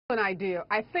An idea.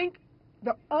 I think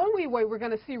the only way we're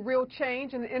going to see real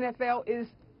change in the NFL is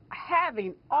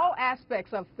having all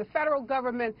aspects of the federal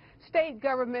government, state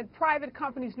government, private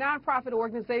companies, nonprofit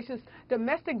organizations,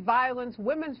 domestic violence,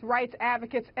 women's rights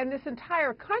advocates, and this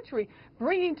entire country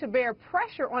bringing to bear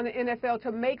pressure on the NFL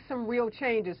to make some real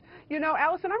changes. You know,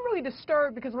 Allison, I'm really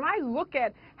disturbed because when I look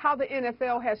at how the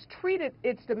NFL has treated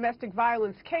its domestic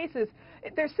violence cases,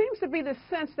 there seems to be this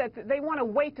sense that they want to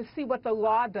wait to see what the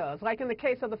law does. Like in the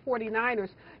case of the 49ers,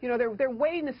 you know, they're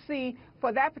waiting to see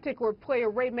for that particular player,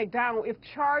 Areva McDonald, if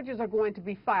charges are going to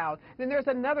be filed. Then there's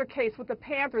another case with the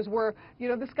Panthers where, you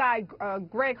know, this guy,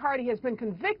 Greg Hardy, has been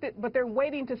convicted, but they're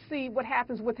waiting to see what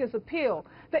happens with his appeal.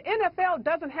 The NFL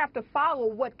doesn't have to follow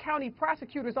what county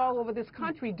prosecutors all over this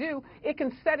country do. It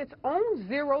can set its own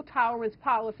zero-tolerance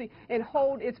policy and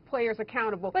hold its players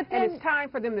accountable, and it's time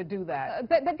for them to do that.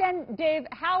 But then, Dave,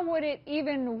 how would it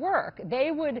even work?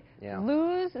 They would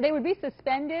lose, they would be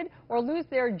suspended or lose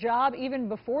their job even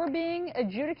before being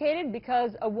adjudicated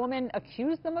because a woman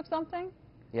accused them of something?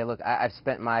 Yeah, look, I've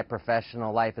spent my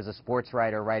professional life as a sports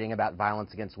writer writing about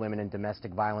violence against women and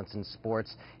domestic violence in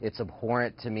sports. It's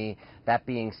abhorrent to me. That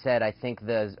being said, I think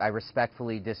I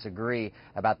respectfully disagree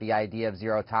about the idea of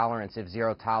zero tolerance. If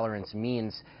zero tolerance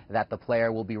means that the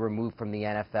player will be removed from the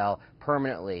NFL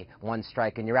permanently, one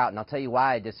strike and you're out. And I'll tell you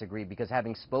why I disagree, because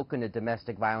having spoken to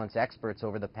domestic violence experts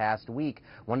over the past week,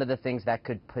 one of the things that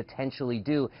could potentially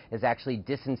do is actually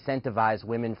disincentivize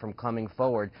women from coming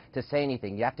forward to say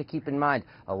anything. You have to keep in mind,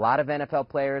 a lot of NFL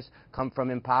players come from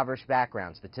impoverished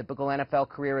backgrounds. The typical NFL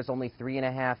career is only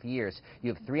 3.5 years.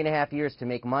 You have 3.5 years to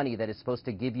make money that is supposed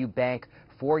to give you bank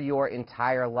for your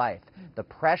entire life. The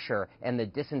pressure and the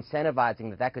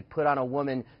disincentivizing that could put on a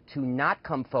woman to not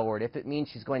come forward, if it means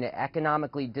she's going to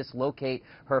economically dislocate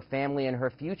her family and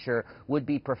her future, would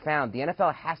be profound. The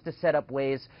NFL has to set up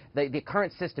ways. The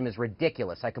current system is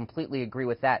ridiculous. I completely agree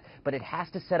with that. But it has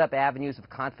to set up avenues of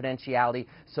confidentiality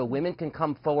so women can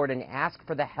come forward and ask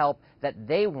for the help that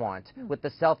they want with the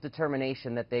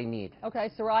self-determination that they need. Okay,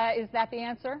 Soraya, is that the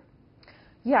answer?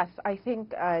 Yes, I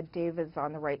think Dave is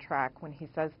on the right track when he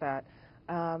says that,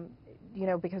 you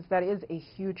know, because that is a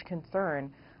huge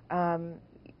concern.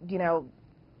 You know,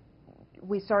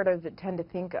 we sort of tend to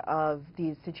think of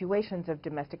these situations of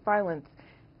domestic violence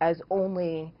as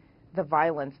only the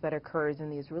violence that occurs in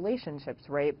these relationships,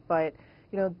 right? But,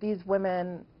 you know, these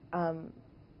women,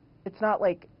 it's not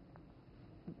like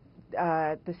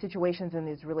the situations in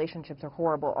these relationships are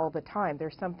horrible all the time.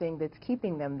 There's something that's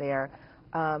keeping them there.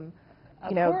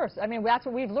 Of course. I mean, that's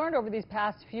what we've learned over these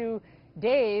past few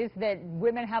days, that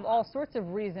women have all sorts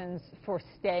of reasons for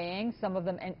staying, some of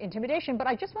them intimidation. But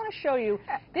I just want to show you,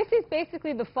 this is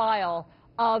basically the file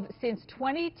of, since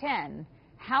 2010,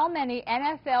 how many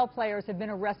NFL players have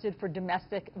been arrested for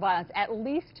domestic violence, at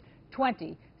least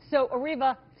 20. So,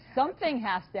 Areva, something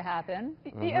has to happen.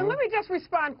 And let me just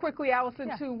respond quickly,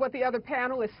 Allison, to what the other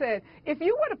panelists said. If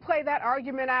you were to play that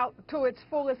argument out to its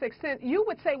fullest extent, you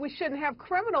would say we shouldn't have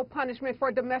criminal punishment for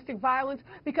domestic violence,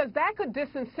 because that could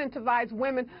disincentivize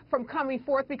women from coming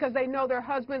forth because they know their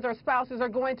husbands or spouses are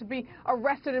going to be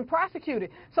arrested and prosecuted.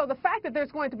 So the fact that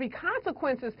there's going to be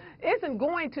consequences isn't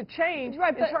going to change.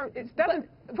 Right, it doesn't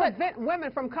prevent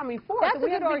women from coming forth. That's a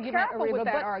good argument, Areva, with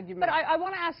that argument. But I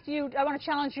want to ask you, I want to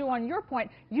challenge you on your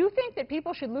point. You think that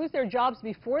people should lose their jobs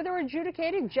before they're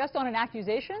adjudicated just on an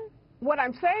accusation? What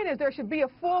I'm saying is there should be a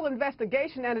full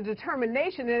investigation and a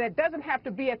determination, and it doesn't have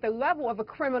to be at the level of a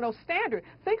criminal standard.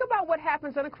 Think about what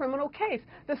happens in a criminal case.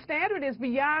 The standard is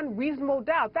beyond reasonable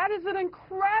doubt. That is an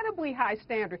incredibly high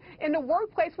standard. In the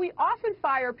workplace, we often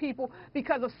fire people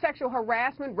because of sexual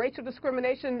harassment, racial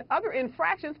discrimination, and other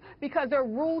infractions because there are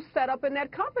rules set up in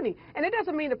that company. And it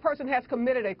doesn't mean the person has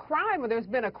committed a crime or there's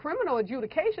been a criminal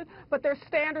adjudication, but there's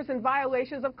standards and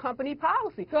violations of company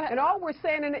policy. And all we're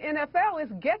saying in the NFL is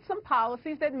get some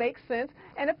policies that make sense,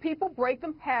 and if people break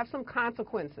them, have some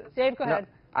consequences. Dave, go ahead.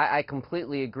 I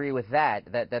completely agree with that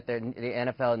the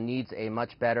NFL needs a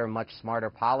much better, much smarter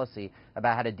policy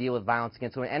about how to deal with violence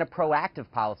against women, and a proactive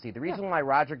policy. The reason why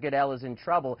Roger Goodell is in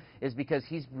trouble is because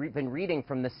he's been reading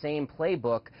from the same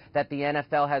playbook that the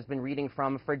NFL has been reading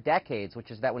from for decades,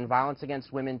 which is that when violence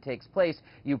against women takes place,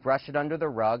 you brush it under the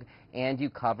rug and you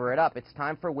cover it up. It's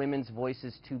time for women's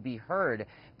voices to be heard.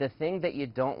 The thing that you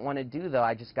don't want to do, though,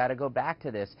 I just got to go back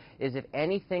to this, is if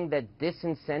anything that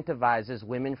disincentivizes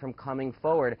women from coming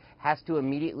forward has to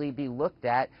immediately be looked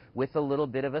at with a little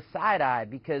bit of a side eye,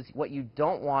 because what you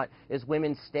don't want is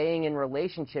women staying in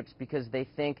relationships because they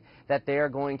think that they are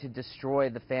going to destroy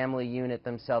the family unit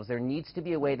themselves. There needs to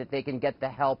be a way that they can get the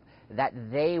help that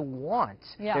they want.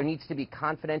 There needs to be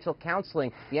confidential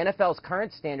counseling. The NFL's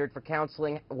current standard for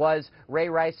counseling was has Ray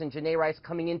Rice and Janae Rice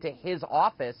coming into his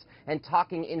office and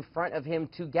talking in front of him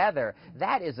together.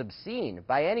 That is obscene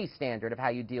by any standard of how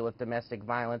you deal with domestic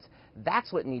violence.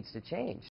 That's what needs to change.